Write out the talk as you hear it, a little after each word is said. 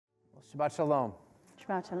Shabbat Shalom.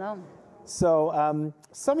 Shabbat Shalom. So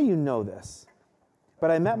some of you know this,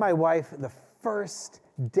 but I met my wife the first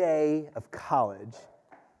day of college.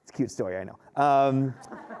 It's a cute story, I know.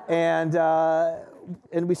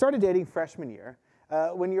 And we started dating freshman year.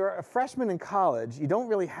 When you're a freshman in college, you don't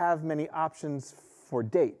really have many options for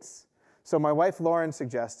dates. So my wife, Lauren,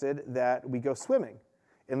 suggested that we go swimming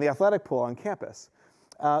in the athletic pool on campus.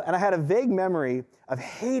 And I had a vague memory of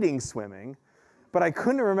hating swimming, but I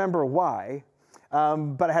couldn't remember why.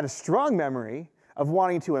 But I had a strong memory of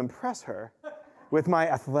wanting to impress her with my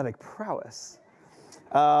athletic prowess.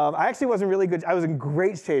 I actually wasn't really good. I was in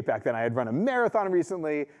great shape back then. I had run a marathon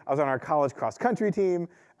recently. I was on our college cross-country team.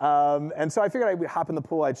 And so I figured I would hop in the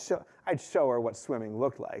pool. I'd show her what swimming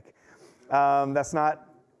looked like. That's not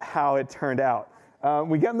how it turned out.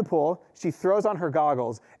 We get in the pool. She throws on her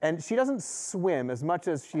goggles. And she doesn't swim as much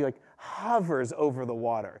as she hovers over the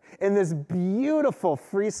water in this beautiful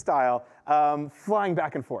freestyle, flying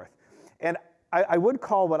back and forth. And I would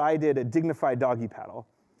call what I did a dignified doggy paddle,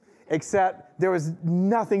 except there was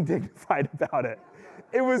nothing dignified about it.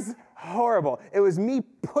 It was horrible. It was me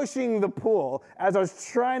pushing the pool as I was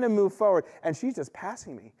trying to move forward, and she's just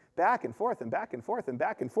passing me back and forth and back and forth and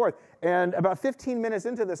back and forth. And about 15 minutes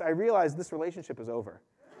into this, I realized this relationship is over.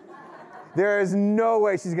 There is no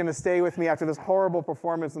way she's going to stay with me after this horrible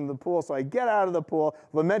performance in the pool. So I get out of the pool,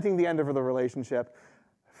 lamenting the end of the relationship.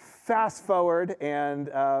 Fast forward, and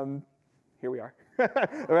here we are,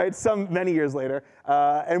 right? Many years later.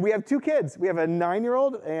 And we have 2 kids. We have a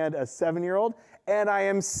 9-year-old and a 7-year-old. And I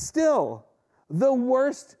am still the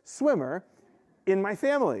worst swimmer in my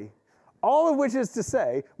family. All of which is to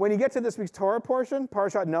say, when you get to this week's Torah portion,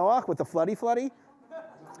 Parshat Noach with the floody,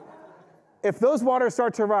 if those waters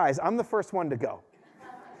start to rise, I'm the first one to go,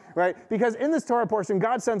 right? Because in this Torah portion,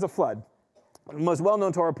 God sends a flood. The most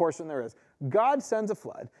well-known Torah portion there is. God sends a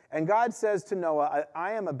flood, and God says to Noah,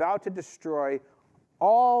 I am about to destroy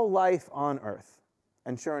all life on earth.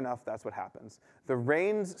 And sure enough, that's what happens. The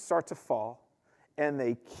rains start to fall, and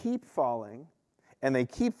they keep falling, and they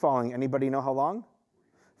keep falling. Anybody know how long?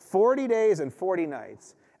 40 days and 40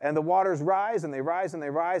 nights. And the waters rise, and they rise, and they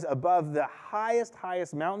rise above the highest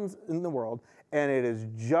mountains in the world, and it is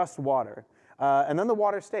just water. And then the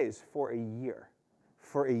water stays for a year,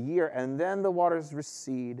 and then the waters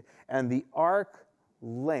recede, and the ark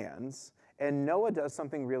lands, and Noah does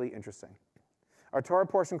something really interesting. Our Torah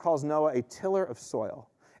portion calls Noah a tiller of soil,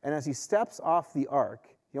 and as he steps off the ark,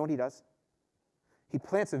 you know what he does? He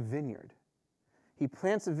plants a vineyard. He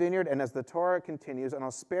plants a vineyard, and as the Torah continues, and I'll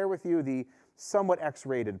spare with you the somewhat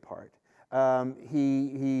X-rated part,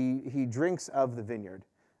 he drinks of the vineyard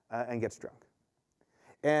and gets drunk.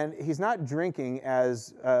 And he's not drinking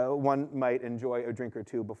as one might enjoy a drink or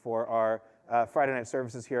two before our Friday night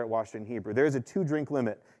services here at Washington Hebrew. There is a 2-drink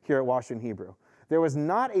limit here at Washington Hebrew. There was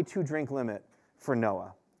not a 2-drink limit for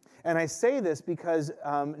Noah. And I say this because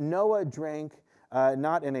Noah drank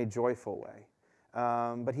not in a joyful way.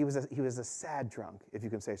 But he was a sad drunk, if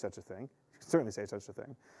you can say such a thing. You can certainly say such a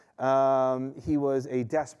thing. He was a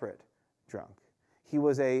desperate drunk. He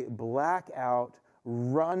was a blackout,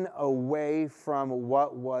 run away from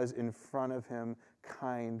what was in front of him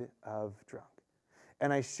kind of drunk.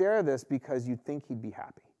 And I share this because you'd think he'd be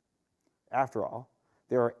happy. After all,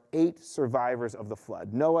 there are 8 survivors of the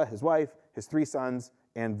flood: Noah, his wife, his 3 sons,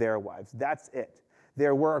 and their wives. That's it.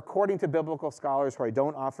 There were, according to biblical scholars who I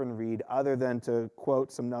don't often read other than to quote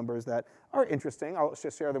some numbers that are interesting, I'll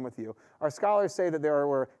just share them with you. Our scholars say that there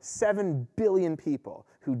were 7 billion people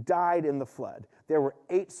who died in the flood. There were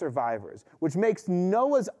 8 survivors, which makes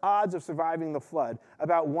Noah's odds of surviving the flood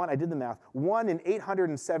about 1 in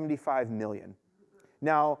 875 million.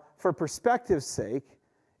 Now, for perspective's sake,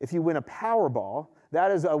 if you win a Powerball, that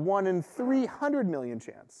is a 1 in 300 million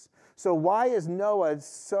chance. So why is Noah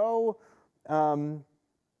so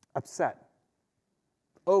upset,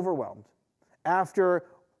 overwhelmed, after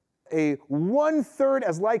a 1/3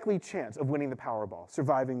 as likely chance of winning the Powerball,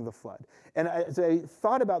 surviving the flood? And as I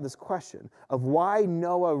thought about this question of why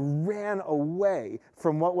Noah ran away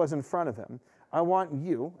from what was in front of him, I want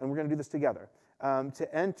you, and we're going to do this together, to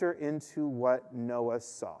enter into what Noah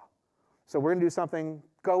saw. So we're going to do something.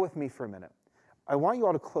 Go with me for a minute. I want you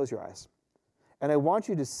all to close your eyes, and I want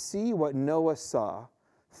you to see what Noah saw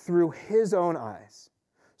through his own eyes.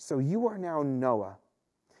 So you are now Noah,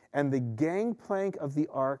 and the gangplank of the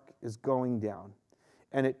ark is going down,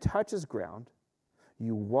 and it touches ground.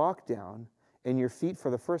 You walk down, and your feet, for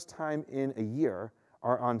the first time in a year,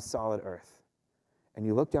 are on solid earth. And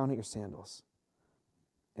you look down at your sandals,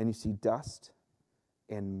 and you see dust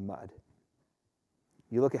and mud.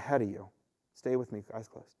 You look ahead of you. Stay with me, eyes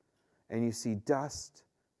closed. And you see dust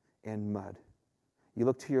and mud. You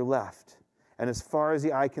look to your left, and as far as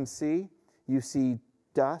the eye can see, you see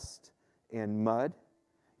dust and mud.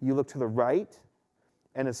 You look to the right,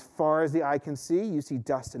 and as far as the eye can see, you see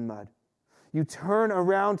dust and mud. You turn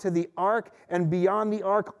around to the ark, and beyond the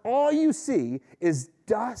ark, all you see is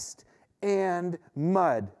dust and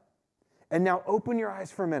mud. And now open your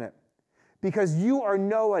eyes for a minute, because you are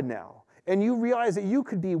Noah now, and you realize that you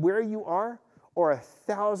could be where you are or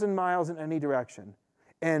 1,000 miles in any direction,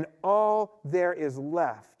 and all there is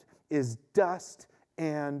left is dust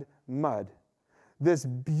and mud. This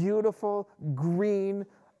beautiful, green,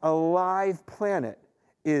 alive planet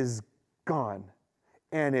is gone,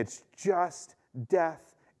 and it's just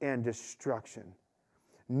death and destruction.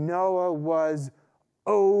 Noah was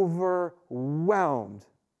overwhelmed,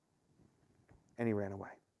 and he ran away.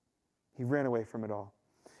 He ran away from it all.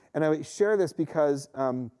 And I share this because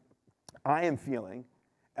I am feeling,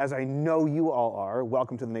 as I know you all are,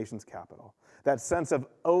 welcome to the nation's capital, that sense of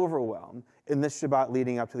overwhelm in this Shabbat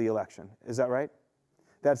leading up to the election. Is that right?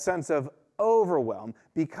 That sense of overwhelm,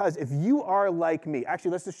 because if you are like me,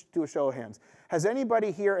 actually, let's just do a show of hands. Has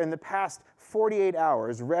anybody here in the past 48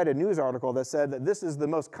 hours read a news article that said that this is the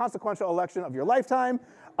most consequential election of your lifetime,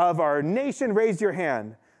 of our nation? Raise your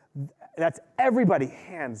hand. That's everybody,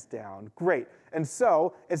 hands down. Great. And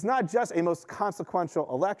so it's not just a most consequential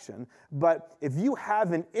election, but if you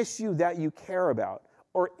have an issue that you care about,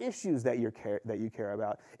 or issues that you care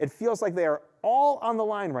about, it feels like they are all on the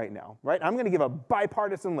line right now, right? I'm going to give a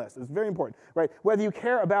bipartisan list. It's very important, right? Whether you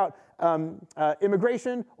care about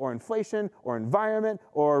immigration or inflation or environment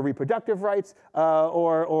or reproductive rights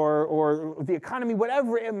or the economy,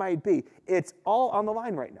 whatever it might be, it's all on the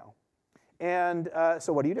line right now. And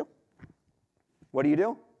so what do you do? What do you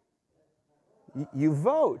do? You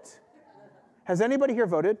vote. Has anybody here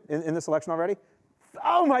voted in this election already?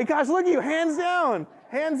 Oh my gosh, look at you, hands down.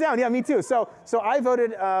 Hands down, yeah, me too. So I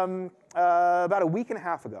voted about a week and a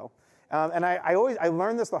half ago. And I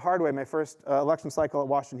learned this the hard way my first election cycle at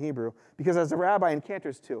Washington Hebrew, because as a rabbi and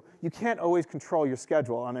cantors too, you can't always control your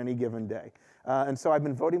schedule on any given day. And so I've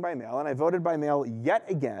been voting by mail, and I voted by mail yet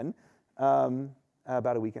again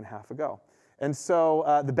about a week and a half ago. And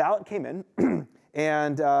so the ballot came in,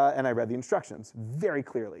 and I read the instructions very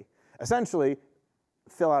clearly. Essentially,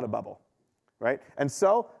 fill out a bubble. Right? And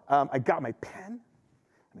so I got my pen,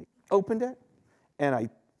 and I opened it, and I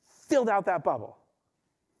filled out that bubble.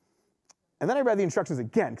 And then I read the instructions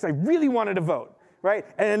again, because I really wanted to vote, right?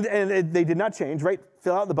 And they did not change, right?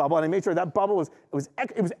 Fill out the bubble, and I made sure that bubble was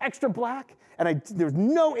extra black, and there was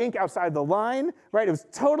no ink outside the line, right? It was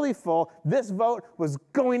totally full. This vote was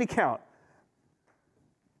going to count.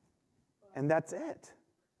 And that's it.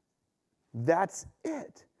 That's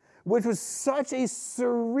it. Which was such a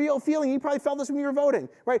surreal feeling. You probably felt this when you were voting,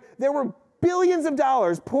 right? There were billions of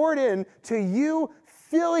dollars poured in to you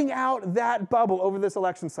filling out that bubble over this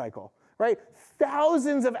election cycle, right?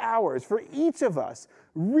 Thousands of hours for each of us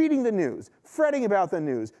reading the news, fretting about the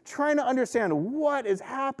news, trying to understand what is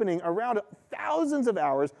happening around it. Thousands of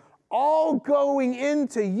hours all going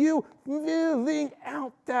into you filling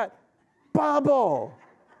out that bubble.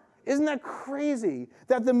 Isn't that crazy?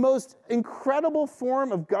 That the most incredible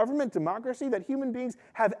form of government democracy that human beings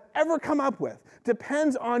have ever come up with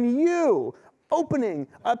depends on you opening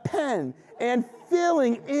a pen and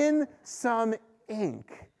filling in some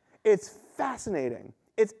ink. It's fascinating.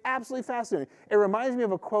 It's absolutely fascinating. It reminds me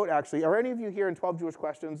of a quote, actually. Are any of you here in 12 Jewish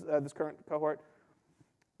Questions, this current cohort?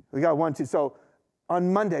 We got one, two. So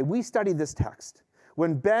on Monday, we studied this text.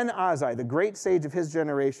 When Ben Azai, the great sage of his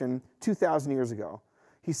generation 2,000 years ago,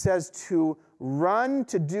 he says to run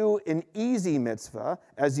to do an easy mitzvah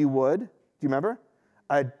as you would, do you remember?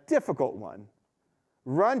 A difficult one.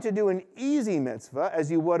 Run to do an easy mitzvah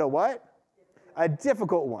as you would a what? A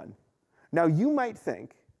difficult one. Now you might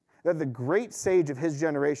think that the great sage of his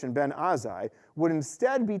generation, Ben Azai, would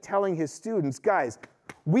instead be telling his students, guys,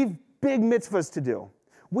 we've big mitzvahs to do.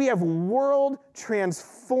 We have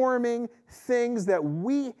world-transforming things that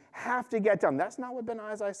we have to get done. That's not what Ben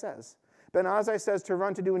Azai says. Ben Azai says to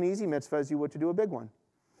run to do an easy mitzvah as you would to do a big one.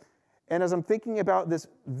 And as I'm thinking about this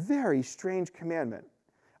very strange commandment,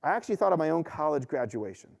 I actually thought of my own college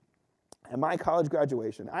graduation. At my college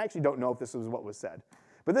graduation, I actually don't know if this was what was said,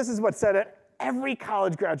 but this is what's said at every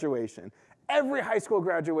college graduation, every high school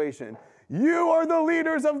graduation. You are the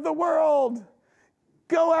leaders of the world.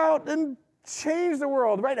 Go out and change the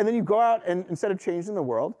world, right? And then you go out and instead of changing the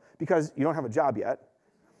world, because you don't have a job yet,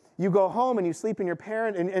 you go home and you sleep in your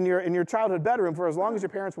childhood bedroom for as long as your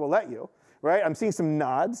parents will let you, right? I'm seeing some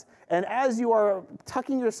nods. And as you are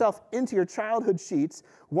tucking yourself into your childhood sheets,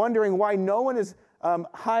 wondering why no one is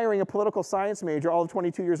hiring a political science major, all of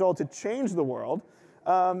 22 years old, to change the world,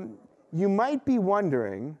 you might be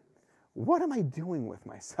wondering, what am I doing with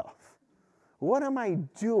myself? What am I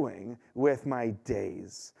doing with my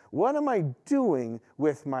days? What am I doing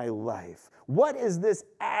with my life? What is this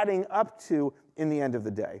adding up to in the end of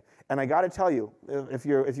the day? And I got to tell you, if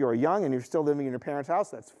you're young and you're still living in your parents'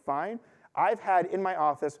 house, that's fine. I've had in my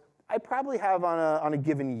office, I probably have on a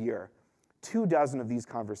given year, 24 of these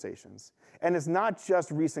conversations. And it's not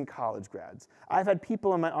just recent college grads. I've had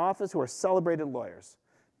people in my office who are celebrated lawyers,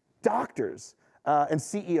 doctors, and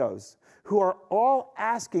CEOs who are all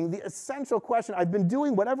asking the essential question. I've been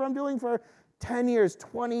doing whatever I'm doing for 10 years,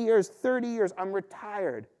 20 years, 30 years. I'm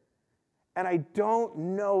retired. And I don't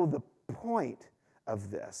know the point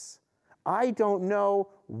of this. I don't know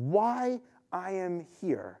why I am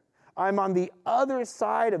here. I'm on the other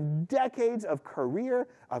side of decades of career,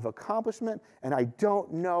 of accomplishment, and I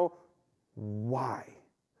don't know why.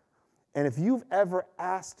 And if you've ever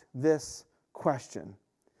asked this question,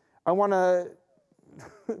 I want to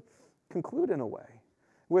conclude in a way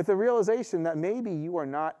with the realization that maybe you are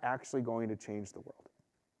not actually going to change the world.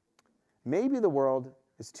 Maybe the world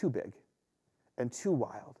is too big and too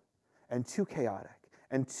wild and too chaotic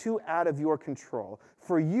and too out of your control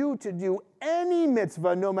for you to do any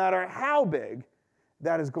mitzvah, no matter how big,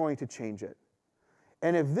 that is going to change it.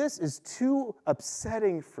 And if this is too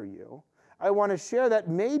upsetting for you, I want to share that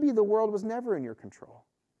maybe the world was never in your control.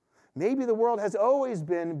 Maybe the world has always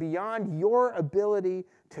been beyond your ability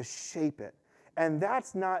to shape it. And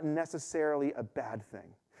that's not necessarily a bad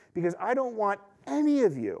thing. Because I don't want any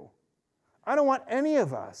of you, I don't want any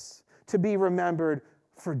of us to be remembered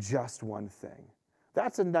for just one thing.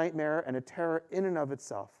 That's a nightmare and a terror in and of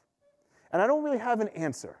itself. And I don't really have an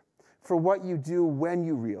answer for what you do when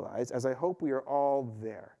you realize, as I hope we are all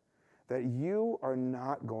there, that you are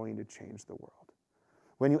not going to change the world.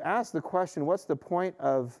 When you ask the question, what's the point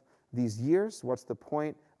of these years? What's the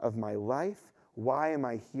point of my life? Why am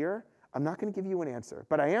I here? I'm not going to give you an answer,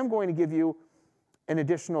 but I am going to give you an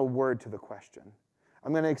additional word to the question.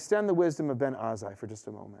 I'm going to extend the wisdom of Ben Azai for just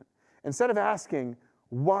a moment. Instead of asking,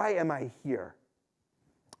 why am I here?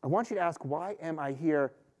 I want you to ask, why am I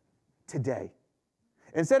here today?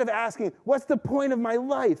 Instead of asking, what's the point of my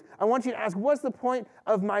life? I want you to ask, what's the point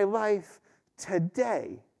of my life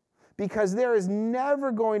today? Because there is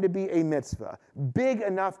never going to be a mitzvah big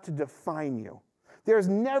enough to define you. There's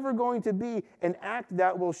never going to be an act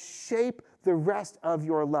that will shape the rest of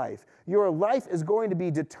your life. Your life is going to be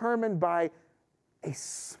determined by a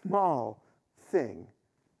small thing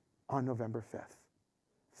on November 5th.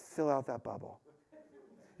 Fill out that bubble.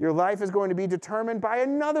 Your life is going to be determined by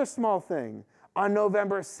another small thing on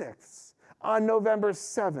November 6th, on November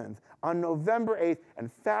 7th, on November 8th,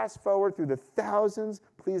 and fast forward through the thousands,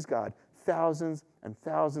 please God, thousands and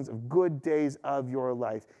thousands of good days of your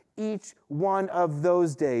life. Each one of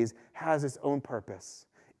those days has its own purpose.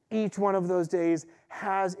 Each one of those days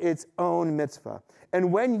has its own mitzvah.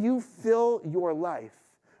 And when you fill your life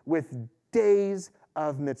with days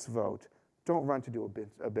of mitzvot, don't run to do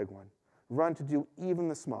a big one. Run to do even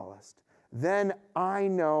the smallest. Then I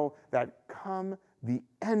know that come the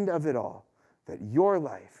end of it all, that your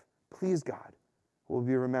life, please God, will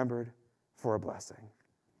be remembered for a blessing.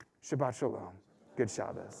 Shabbat Shalom. Good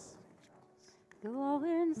Shabbos. Go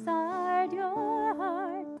inside your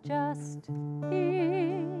heart, just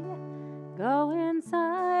be. Go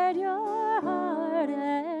inside your heart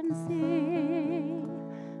and see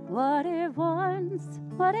what it wants,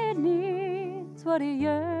 what it needs, what it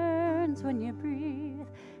yearns when you breathe.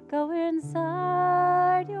 Go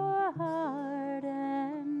inside your heart.